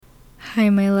Hi,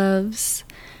 my loves.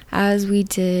 As we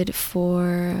did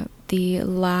for the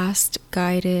last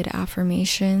guided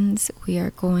affirmations, we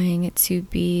are going to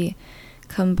be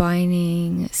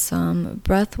combining some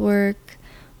breath work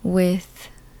with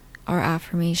our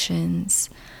affirmations.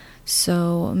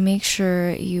 So make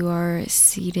sure you are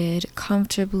seated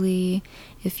comfortably.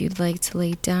 If you'd like to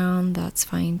lay down, that's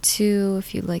fine too.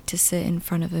 If you'd like to sit in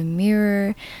front of a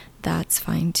mirror, that's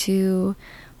fine too.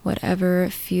 Whatever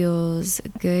feels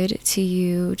good to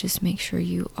you, just make sure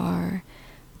you are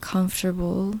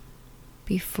comfortable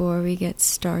before we get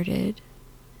started.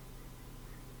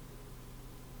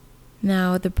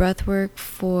 Now, the breath work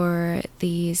for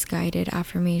these guided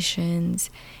affirmations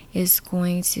is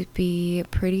going to be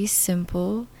pretty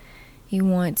simple. You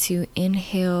want to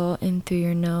inhale in through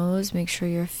your nose, make sure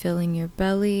you're filling your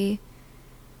belly.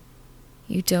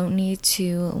 You don't need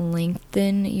to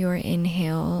lengthen your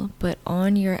inhale, but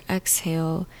on your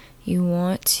exhale, you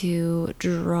want to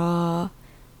draw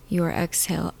your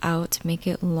exhale out, make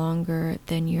it longer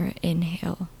than your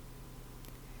inhale.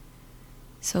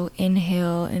 So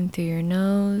inhale in through your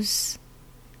nose,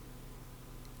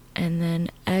 and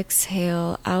then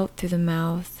exhale out through the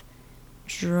mouth,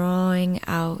 drawing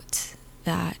out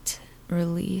that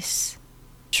release.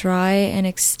 Try and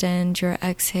extend your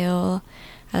exhale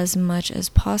as much as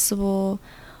possible.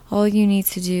 All you need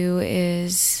to do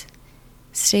is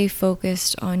stay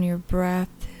focused on your breath,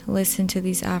 listen to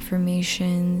these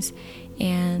affirmations,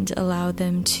 and allow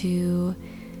them to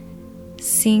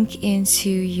sink into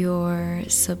your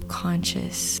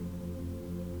subconscious.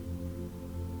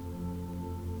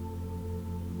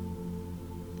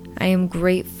 I am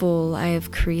grateful I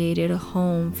have created a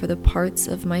home for the parts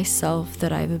of myself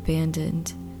that I've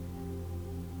abandoned.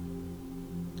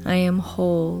 I am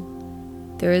whole.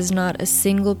 There is not a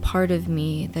single part of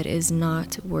me that is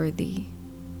not worthy.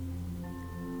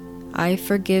 I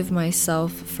forgive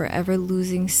myself for ever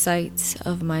losing sight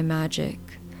of my magic.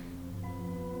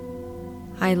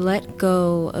 I let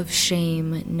go of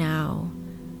shame now.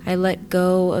 I let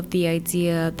go of the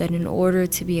idea that in order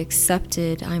to be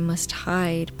accepted, I must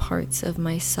hide parts of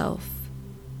myself.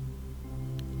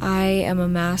 I am a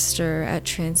master at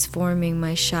transforming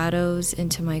my shadows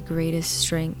into my greatest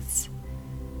strengths.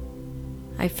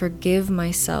 I forgive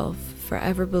myself for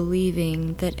ever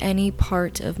believing that any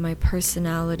part of my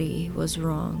personality was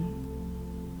wrong.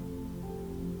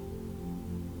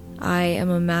 I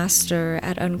am a master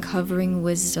at uncovering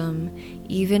wisdom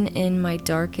even in my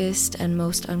darkest and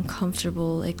most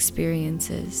uncomfortable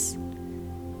experiences.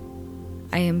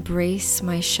 I embrace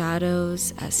my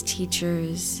shadows as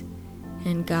teachers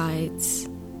and guides.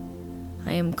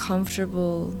 I am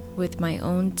comfortable with my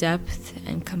own depth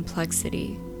and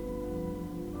complexity.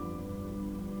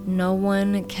 No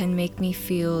one can make me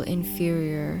feel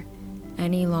inferior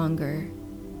any longer.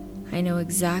 I know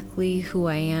exactly who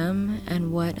I am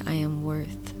and what I am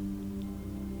worth.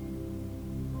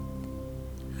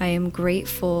 I am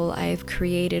grateful I have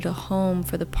created a home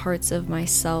for the parts of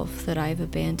myself that I've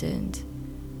abandoned.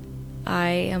 I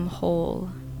am whole.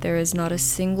 There is not a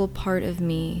single part of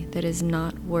me that is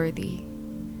not worthy.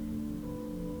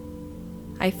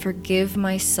 I forgive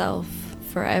myself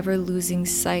for ever losing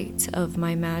sight of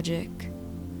my magic.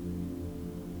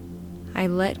 I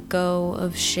let go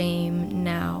of shame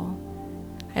now.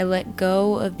 I let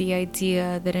go of the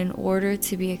idea that in order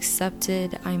to be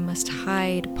accepted, I must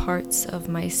hide parts of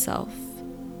myself.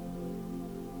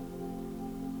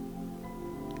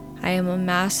 I am a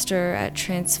master at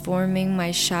transforming my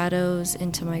shadows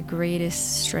into my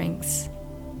greatest strengths.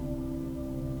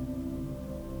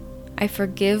 I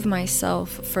forgive myself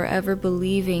for ever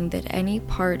believing that any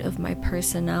part of my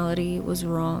personality was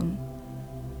wrong.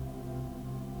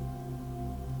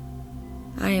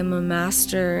 I am a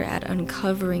master at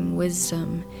uncovering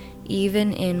wisdom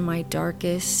even in my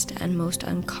darkest and most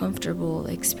uncomfortable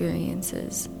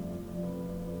experiences.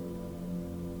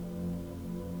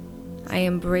 I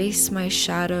embrace my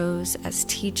shadows as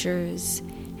teachers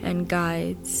and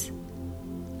guides.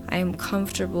 I am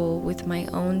comfortable with my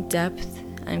own depth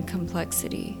and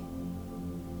complexity.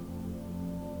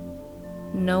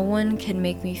 No one can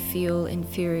make me feel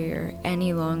inferior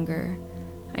any longer.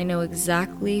 I know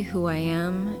exactly who I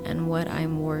am and what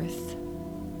I'm worth.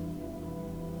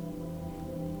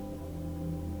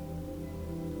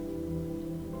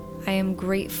 I am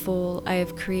grateful I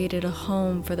have created a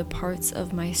home for the parts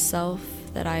of myself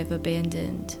that I've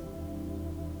abandoned.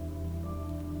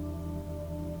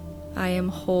 I am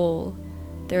whole.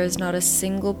 There is not a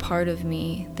single part of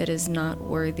me that is not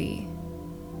worthy.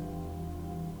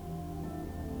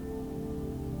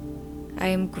 I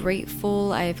am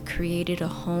grateful I have created a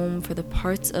home for the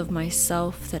parts of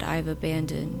myself that I've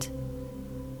abandoned.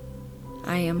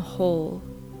 I am whole.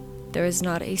 There is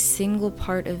not a single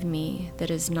part of me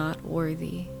that is not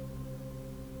worthy.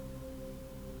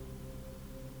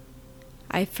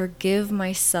 I forgive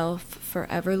myself for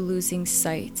ever losing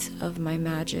sight of my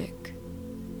magic.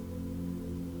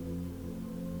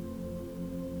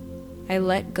 I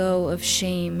let go of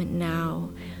shame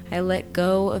now. I let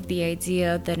go of the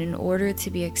idea that in order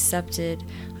to be accepted,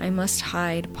 I must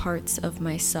hide parts of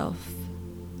myself.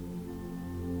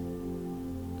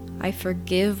 I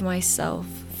forgive myself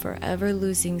for ever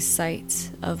losing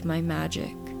sight of my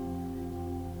magic.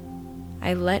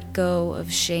 I let go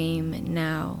of shame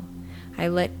now. I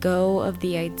let go of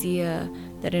the idea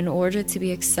that in order to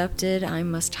be accepted, I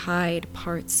must hide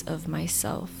parts of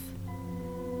myself.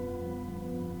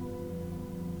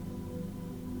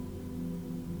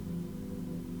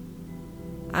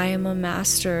 I am a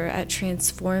master at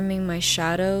transforming my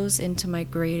shadows into my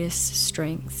greatest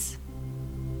strengths.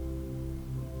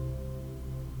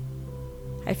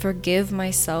 I forgive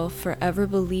myself for ever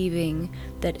believing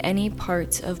that any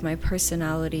part of my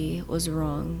personality was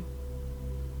wrong.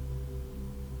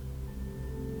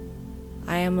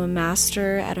 I am a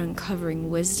master at uncovering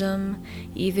wisdom,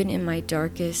 even in my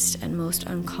darkest and most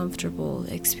uncomfortable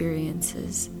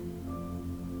experiences.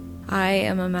 I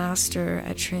am a master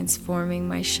at transforming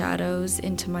my shadows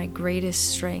into my greatest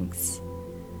strengths.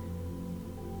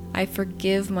 I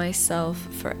forgive myself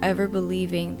for ever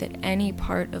believing that any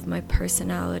part of my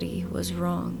personality was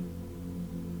wrong.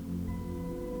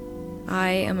 I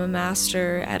am a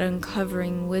master at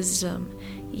uncovering wisdom,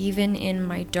 even in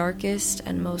my darkest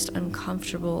and most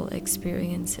uncomfortable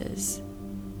experiences.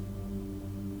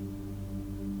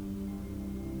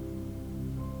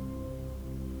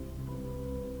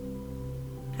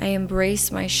 I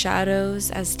embrace my shadows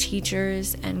as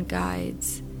teachers and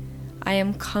guides. I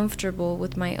am comfortable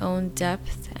with my own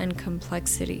depth and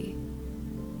complexity.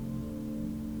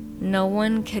 No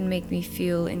one can make me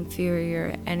feel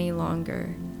inferior any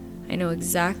longer. I know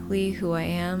exactly who I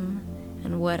am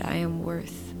and what I am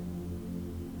worth.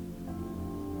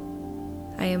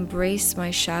 I embrace my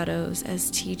shadows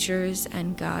as teachers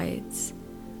and guides.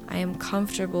 I am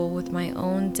comfortable with my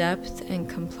own depth and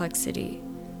complexity.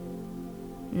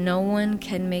 No one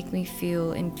can make me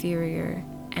feel inferior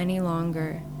any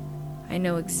longer. I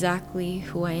know exactly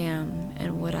who I am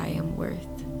and what I am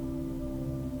worth.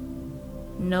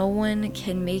 No one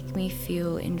can make me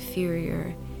feel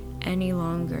inferior any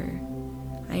longer.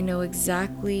 I know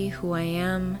exactly who I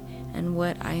am and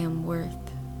what I am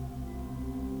worth.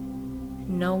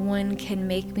 No one can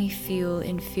make me feel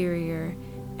inferior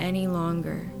any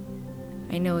longer.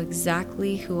 I know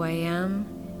exactly who I am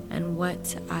and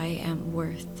what I am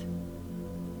worth.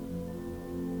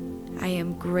 I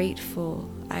am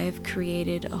grateful I have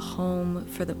created a home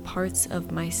for the parts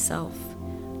of myself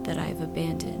that I've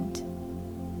abandoned.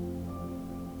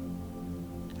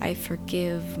 I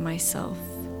forgive myself.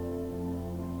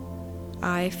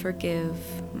 I forgive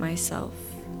myself.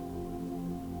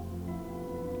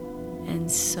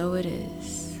 And so it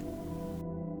is.